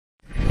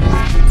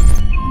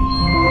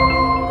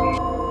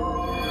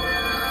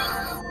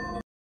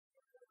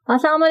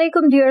Assalamu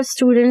alaikum, dear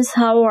students.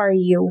 How are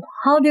you?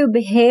 How do you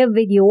behave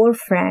with your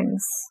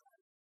friends?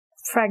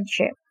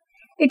 Friendship.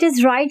 It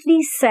is rightly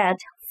said,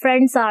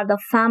 friends are the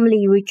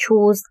family we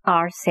choose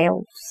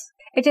ourselves.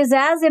 It is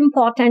as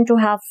important to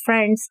have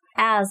friends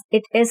as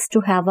it is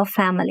to have a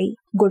family.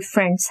 Good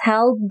friends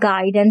help,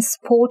 guide, and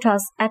support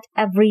us at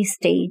every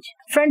stage.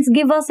 Friends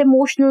give us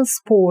emotional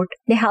support.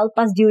 They help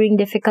us during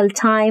difficult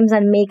times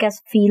and make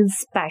us feel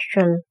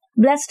special.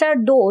 Blessed are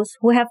those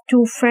who have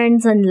two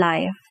friends in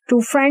life.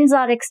 Two friends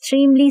are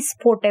extremely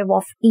supportive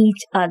of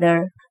each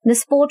other. They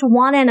support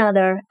one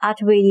another at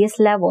various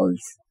levels.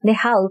 They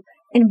help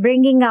in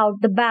bringing out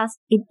the best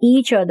in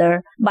each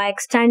other by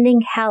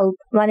extending help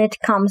when it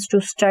comes to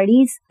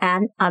studies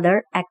and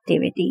other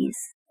activities.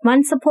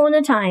 Once upon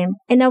a time,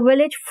 in a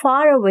village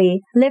far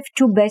away, lived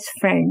two best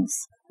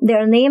friends.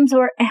 Their names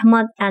were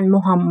Ahmad and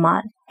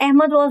Muhammad.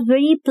 Ahmad was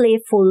very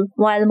playful,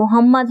 while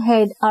Muhammad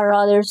had a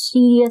rather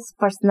serious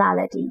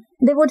personality.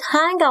 They would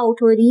hang out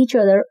with each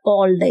other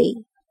all day.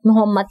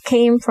 Muhammad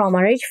came from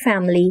a rich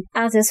family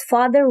as his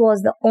father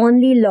was the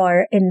only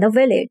lawyer in the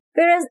village,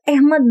 whereas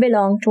Ahmad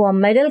belonged to a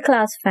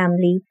middle-class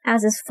family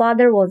as his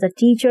father was a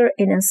teacher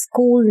in a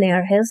school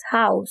near his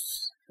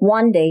house.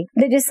 One day,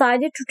 they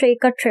decided to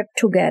take a trip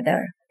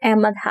together.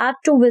 Ahmad had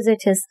to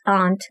visit his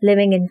aunt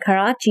living in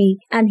Karachi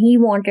and he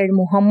wanted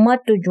Muhammad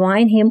to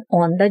join him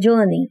on the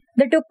journey.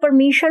 They took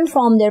permission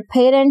from their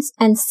parents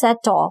and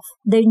set off.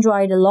 They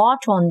enjoyed a lot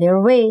on their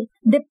way.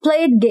 They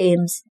played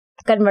games,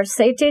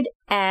 conversated,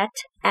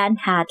 ate, and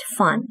had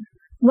fun.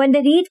 When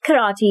they reached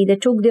Karachi, they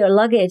took their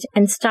luggage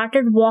and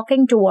started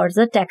walking towards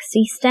the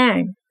taxi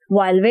stand.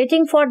 While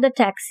waiting for the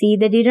taxi,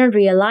 they didn't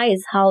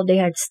realize how they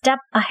had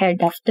stepped ahead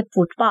of the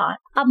footpath.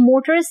 A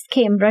motorist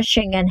came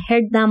rushing and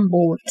hit them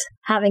both.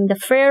 Having the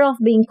fear of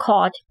being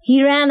caught,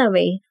 he ran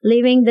away,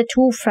 leaving the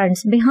two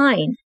friends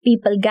behind.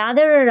 People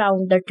gathered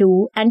around the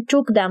two and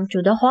took them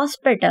to the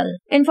hospital.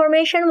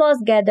 Information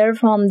was gathered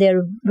from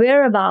their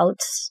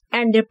whereabouts,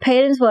 and their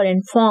parents were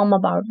informed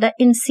about the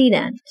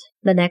incident.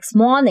 The next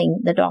morning,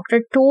 the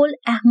doctor told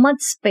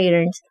Ahmad's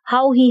parents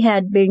how he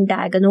had been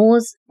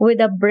diagnosed with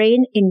a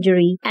brain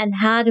injury and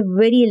had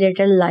very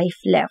little life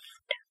left,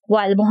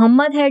 while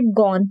Muhammad had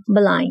gone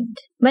blind.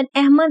 When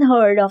Ahmad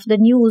heard of the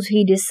news,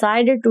 he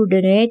decided to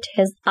donate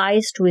his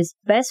eyes to his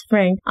best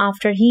friend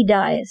after he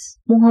dies.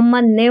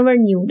 Muhammad never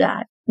knew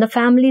that. The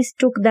families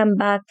took them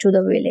back to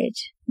the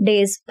village.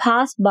 Days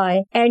passed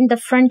by and the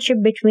friendship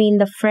between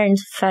the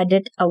friends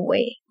faded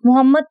away.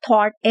 Muhammad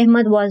thought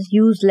Ahmad was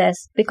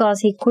useless because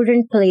he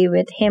couldn't play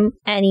with him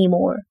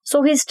anymore.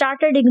 So he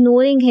started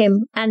ignoring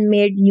him and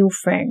made new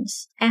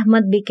friends.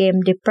 Ahmad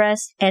became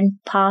depressed and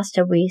passed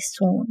away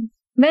soon.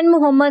 When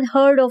Muhammad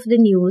heard of the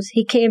news,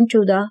 he came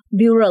to the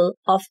bureau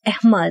of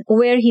Ahmad,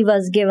 where he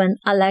was given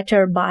a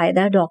letter by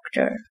the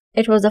doctor.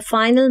 It was a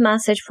final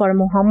message for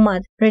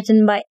Muhammad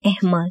written by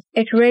Ahmad.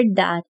 It read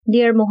that,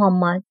 "Dear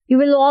Muhammad, you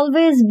will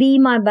always be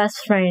my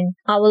best friend.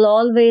 I will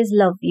always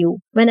love you.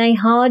 When I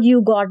heard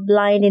you got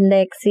blind in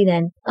the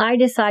accident, I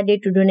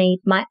decided to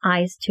donate my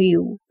eyes to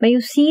you. May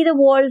you see the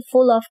world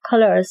full of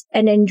colors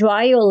and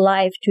enjoy your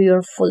life to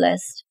your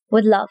fullest.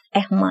 With love,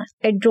 Ahmad."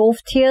 It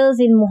drove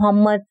tears in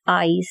Muhammad's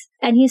eyes,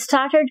 and he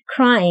started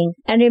crying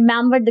and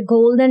remembered the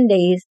golden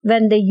days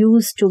when they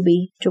used to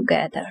be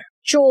together.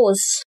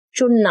 Chose,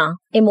 chunna,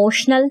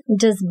 emotional,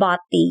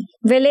 jazbati.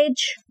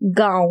 Village,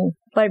 gaon,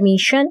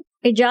 permission,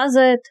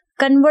 ijazat,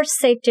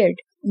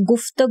 conversated,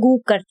 गुफ्तगू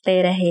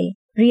करते रहे.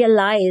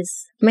 Realize,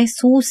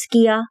 महसूस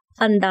किया,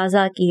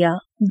 अंदाजा किया.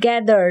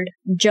 Gathered,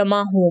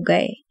 जमा हो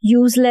गए.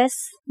 Useless,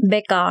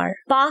 बेकार.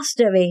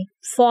 Passed away,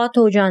 फौत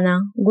हो जाना,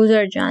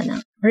 गुजर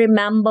जाना.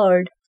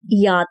 Remembered,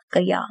 याद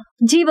किया.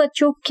 जी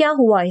बच्चों, क्या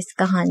हुआ इस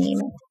कहानी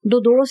में? दो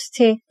दोस्त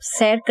थे,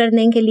 सैर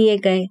करने के लिए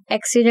गए,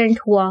 एक्सीडेंट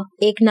हुआ,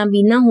 एक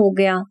नाबीना हो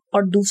गया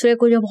और दूसरे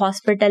को जब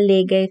हॉस्पिटल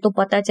ले गए तो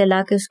पता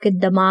चला कि उसके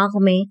दिमाग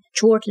में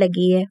चोट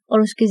लगी है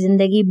और उसकी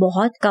जिंदगी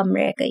बहुत कम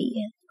रह गई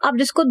है. अब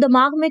जिसको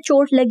दिमाग में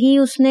चोट लगी,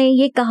 उसने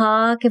ये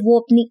कहा कि वो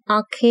अपनी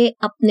आंखें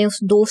अपने उस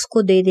दोस्त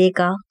को दे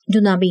देगा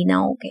जो नाबीना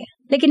हो गया.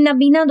 लेकिन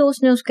नाबीना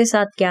दोस्त ने उसके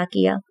साथ क्या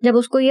किया? जब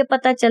उसको ये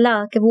पता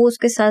चला कि वो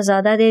उसके साथ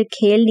ज्यादा देर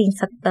खेल नहीं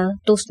सकता,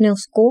 तो उसने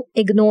उसको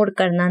इग्नोर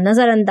करना,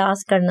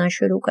 नजरअंदाज करना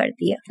शुरू कर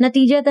दिया.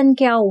 नतीजतन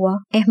क्या हुआ?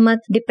 अहमद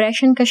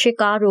डिप्रेशन का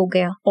शिकार हो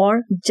गया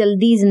और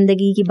जल्दी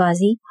जिंदगी की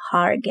बाजी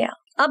हार गया.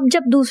 अब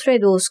जब दूसरे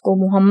दोस्त को,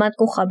 मोहम्मद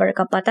को, खबर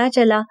का पता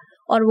चला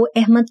और वो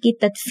अहमद की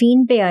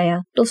तदफीन पे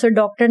आया, तो उसे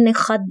डॉक्टर ने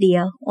खत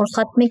दिया. और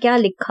खत में क्या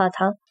लिखा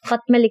था? खत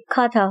में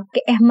लिखा था कि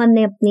अहमद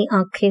ने अपनी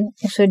आंखें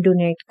उसे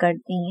डोनेट कर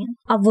दी हैं.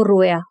 अब वो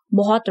रोया,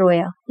 बहुत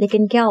रोया,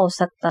 लेकिन क्या हो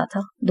सकता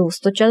था?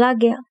 दोस्त तो चला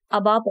गया.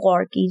 अब आप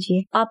गौर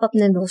कीजिए, आप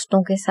अपने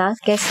दोस्तों के साथ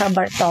कैसा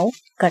बर्ताव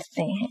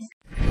करते हैं.